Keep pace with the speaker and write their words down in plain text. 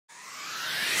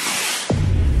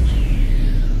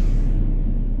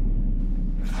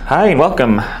Hi and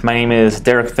welcome. My name is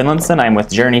Derek Finlinson. I'm with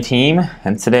Journey Team,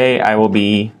 and today I will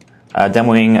be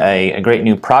demoing a great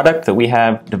new product that we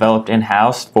have developed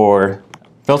in-house for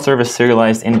field service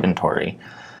serialized inventory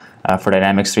for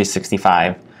Dynamics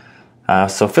 365.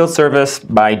 So field service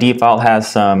by default has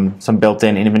some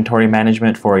built-in inventory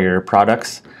management for your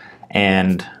products,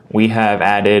 and we have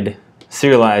added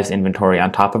serialized inventory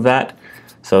on top of that.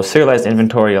 So serialized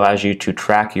inventory allows you to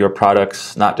track your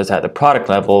products not just at the product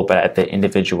level but at the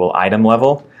individual item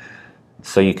level.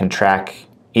 So you can track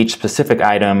each specific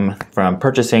item from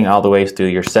purchasing all the way through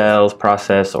your sales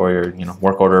process or your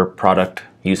work order product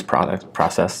use product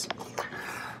process.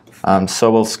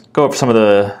 So we'll go over some of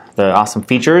the awesome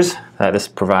features that this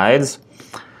provides.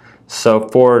 So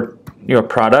for your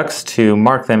products, to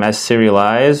mark them as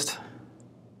serialized,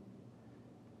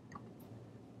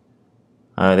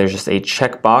 there's just a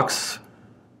checkbox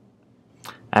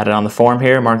added on the form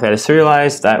here. Mark that as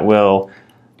serialized. That will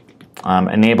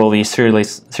enable the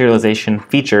serialization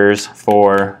features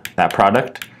for that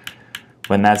product.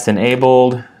 When that's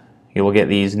enabled, you will get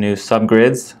these new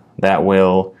subgrids that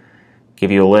will give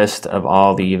you a list of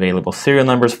all the available serial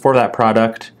numbers for that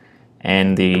product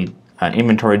and the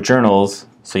inventory journals,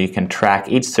 so you can track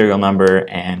each serial number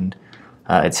and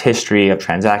its history of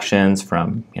transactions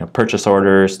from purchase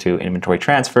orders to inventory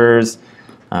transfers,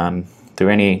 through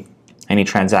any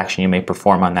transaction you may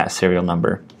perform on that serial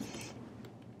number.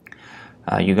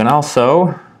 You can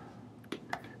also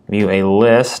view a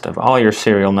list of all your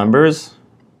serial numbers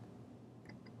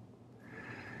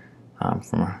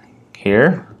from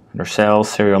here under sales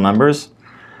serial numbers.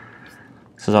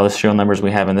 This is all the serial numbers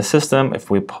we have in the system. If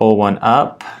we pull one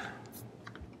up,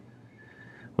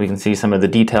 we can see some of the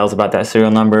details about that serial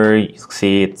number. You can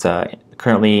see it's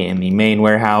currently in the main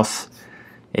warehouse.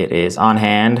 It is on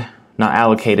hand, not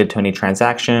allocated to any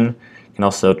transaction. You can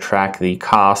also track the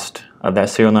cost of that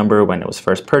serial number when it was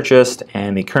first purchased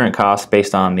and the current cost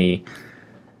based on the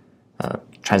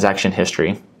transaction history.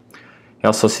 You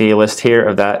also see a list here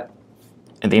of the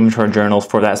inventory journals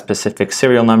for that specific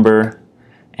serial number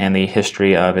and the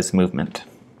history of its movement.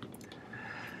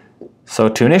 So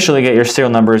to initially get your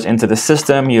serial numbers into the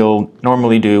system, you'll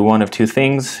normally do one of two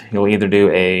things. You'll either do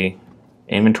an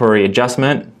inventory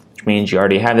adjustment, which means you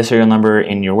already have the serial number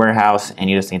in your warehouse and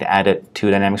you just need to add it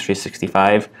to Dynamics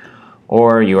 365,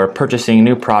 or you are purchasing a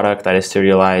new product that is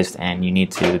serialized and you need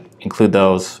to include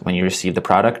those when you receive the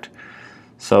product.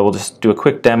 So we'll just do a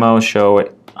quick demo, show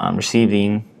it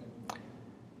receiving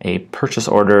a purchase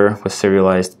order with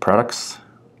serialized products.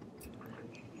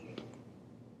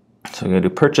 So we're going to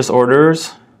do purchase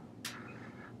orders.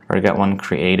 I've already got one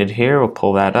created here. We'll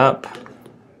pull that up.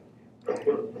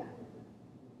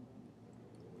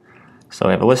 So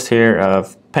we have a list here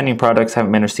of pending products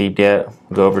haven't been received yet.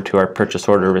 We'll go over to our purchase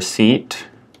order receipt.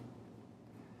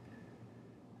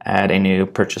 Add a new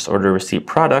purchase order receipt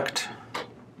product.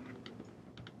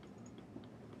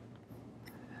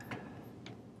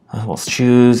 We'll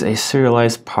choose a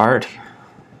serialized part.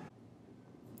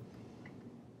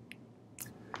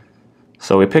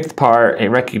 So we picked the part, it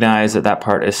recognized that that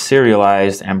part is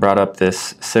serialized and brought up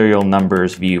this serial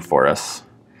numbers view for us.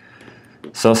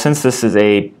 So since this is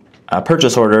a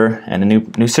purchase order and the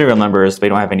new serial numbers, they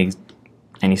don't have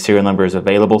any serial numbers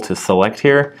available to select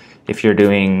here. If you're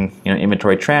doing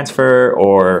inventory transfer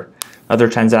or other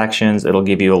transactions, it'll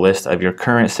give you a list of your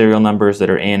current serial numbers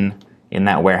that are in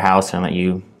that warehouse and let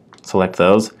you select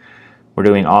those. We're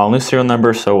doing all new serial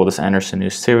numbers, so we'll just enter some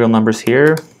new serial numbers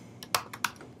here.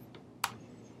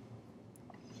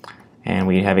 And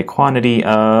we have a quantity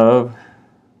of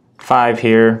 5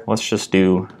 here. Let's just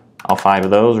do all 5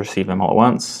 of those, receive them all at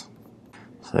once.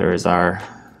 So there's our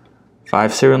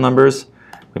 5 serial numbers.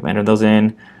 We've entered those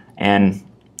in. And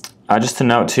just to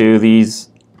note too, these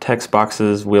text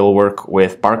boxes will work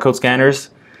with barcode scanners.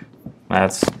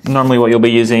 That's normally what you'll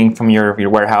be using from your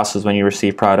warehouses when you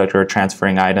receive product or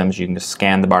transferring items. You can just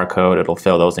scan the barcode, it'll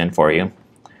fill those in for you.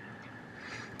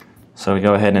 So we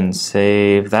go ahead and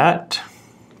save that.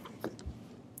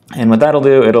 And what that'll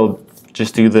do, it'll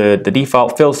just do the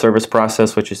default field service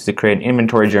process, which is to create an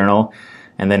inventory journal,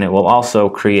 and then it will also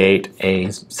create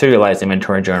a serialized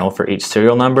inventory journal for each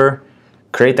serial number,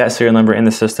 create that serial number in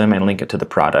the system, and link it to the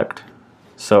product.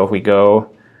 So if we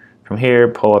go from here,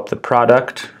 pull up the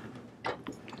product,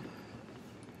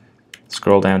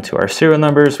 scroll down to our serial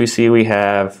numbers, we see we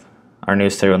have our new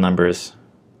serial numbers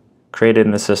created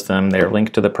in the system. They are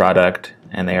linked to the product,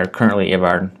 and they are currently in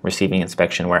our receiving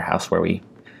inspection warehouse where we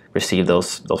receive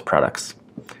those products.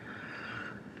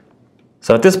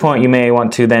 So at this point you may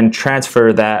want to then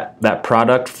transfer that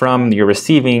product from your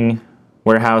receiving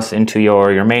warehouse into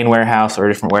your main warehouse or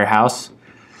a different warehouse.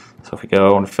 So if we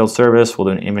go on field service, we'll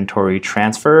do an inventory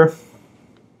transfer.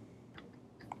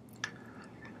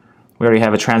 We already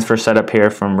have a transfer set up here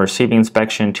from receiving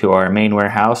inspection to our main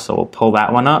warehouse, so we'll pull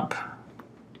that one up.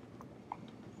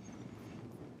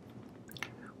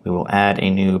 We will add a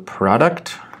new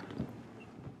product.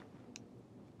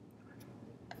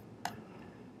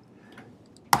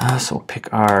 So we'll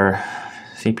pick our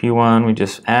CPU one we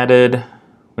just added.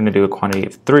 We're going to do a quantity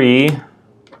of 3.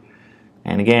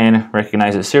 And again,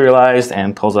 recognize it's serialized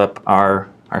and pulls up our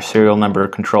serial number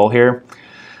control here.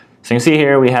 So you can see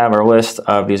here we have our list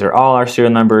of, these are all our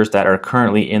serial numbers that are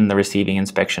currently in the receiving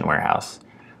inspection warehouse.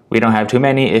 We don't have too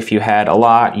many. If you had a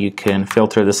lot, you can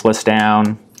filter this list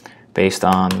down based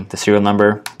on the serial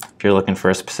number if you're looking for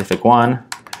a specific one.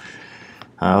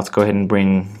 Let's go ahead and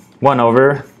bring one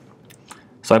over.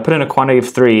 So I put in a quantity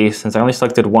of 3 since I only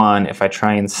selected one. If I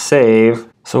try and save,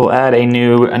 so we'll add a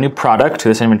new product to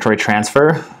this inventory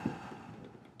transfer.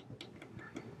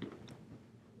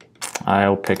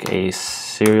 I'll pick a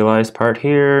serialized part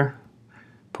here,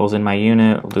 pulls in my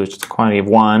unit, we'll do just a quantity of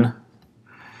 1.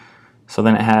 So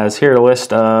then it has here a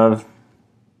list of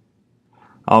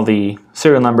all the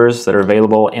serial numbers that are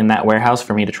available in that warehouse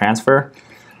for me to transfer.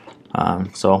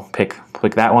 So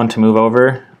click that one to move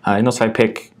over. Notice if I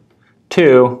pick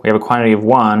 2, we have a quantity of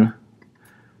 1.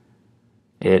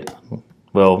 It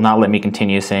will not let me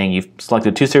continue, saying you've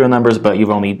selected 2 serial numbers, but you've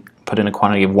only put in a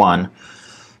quantity of 1.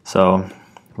 So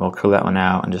we'll curl that one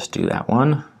out and just do that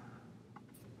one.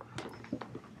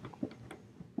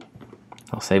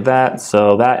 I'll save that.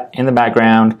 So that in the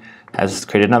background has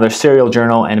created another serial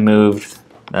journal and moved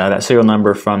that serial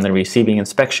number from the receiving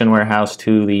inspection warehouse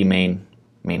to the main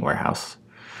warehouse.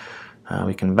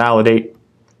 We can validate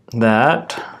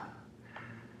that.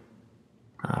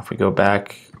 If we go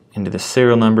back into the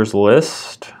serial numbers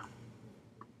list,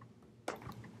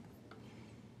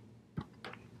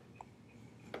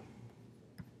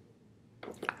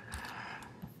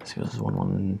 so this is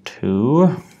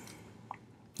 112,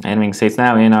 and we can see it's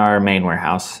now in our main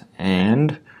warehouse,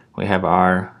 and we have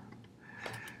our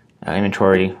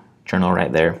inventory journal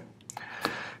right there.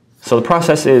 So the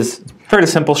process is fairly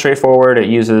simple, straightforward. It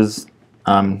uses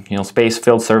space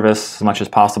field service as much as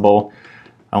possible.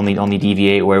 Only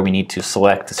deviate where we need to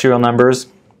select the serial numbers,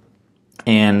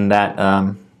 and that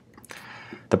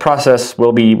the process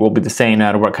will be the same no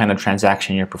matter what kind of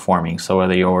transaction you're performing. So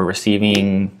whether you're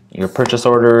receiving your purchase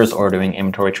orders or doing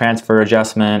inventory transfer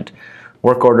adjustment,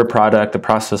 work order product, the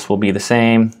process will be the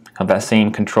same. Have that same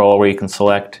control where you can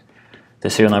select the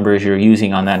serial numbers you're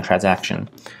using on that transaction.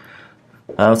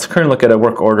 Let's currently look at a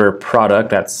work order product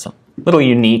that's a little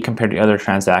unique compared to other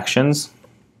transactions.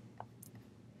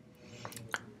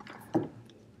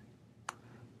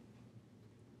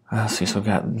 Let's see, so we've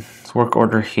got this work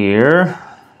order here.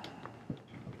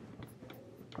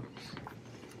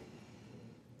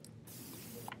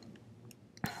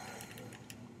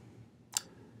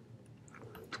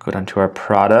 Let's go down to our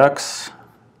products.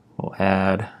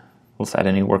 Let's add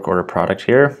a new work order product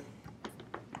here.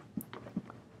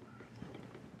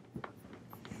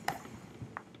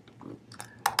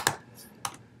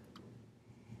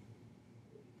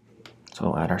 So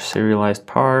we'll add our serialized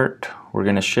part. We're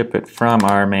going to ship it from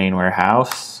our main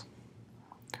warehouse.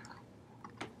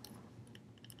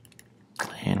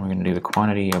 And we're going to do the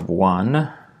quantity of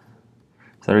 1.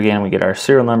 So again, we get our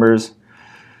serial numbers,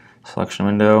 selection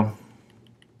window.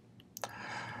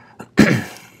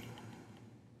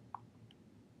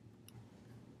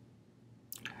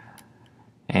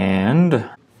 And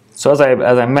so as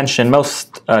I mentioned,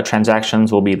 most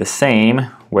transactions will be the same,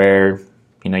 where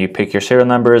you pick your serial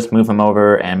numbers, move them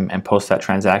over, and post that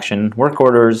transaction. Work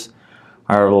orders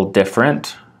are a little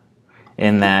different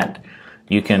in that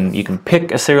you can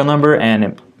pick a serial number and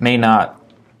it may not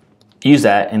use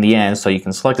that in the end. So you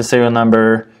can select a serial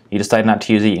number, you decide not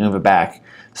to use it, you move it back.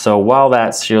 So while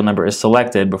that serial number is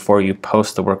selected before you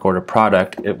post the work order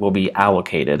product, it will be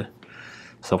allocated.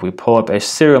 So if we pull up a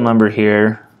serial number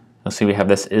here, you'll see we have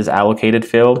this is allocated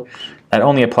field. That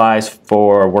only applies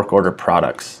for work order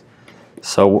products.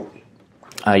 So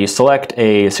you select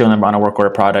a serial number on a work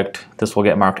order product, this will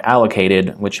get marked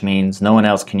allocated, which means no one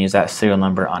else can use that serial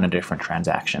number on a different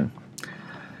transaction.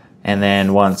 And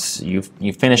then once you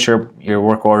finish your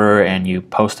work order and you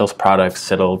post those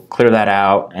products, it'll clear that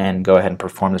out and go ahead and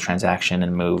perform the transaction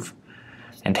and move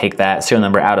and take that serial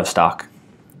number out of stock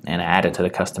and add it to the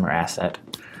customer asset.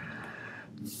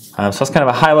 So that's kind of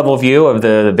a high-level view of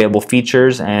the available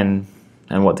features and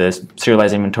what the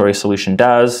serialized inventory solution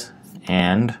does.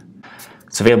 And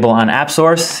it's available on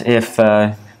AppSource. If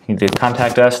you need to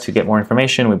contact us to get more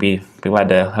information, we'd be glad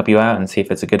to help you out and see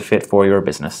if it's a good fit for your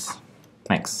business.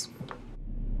 Thanks.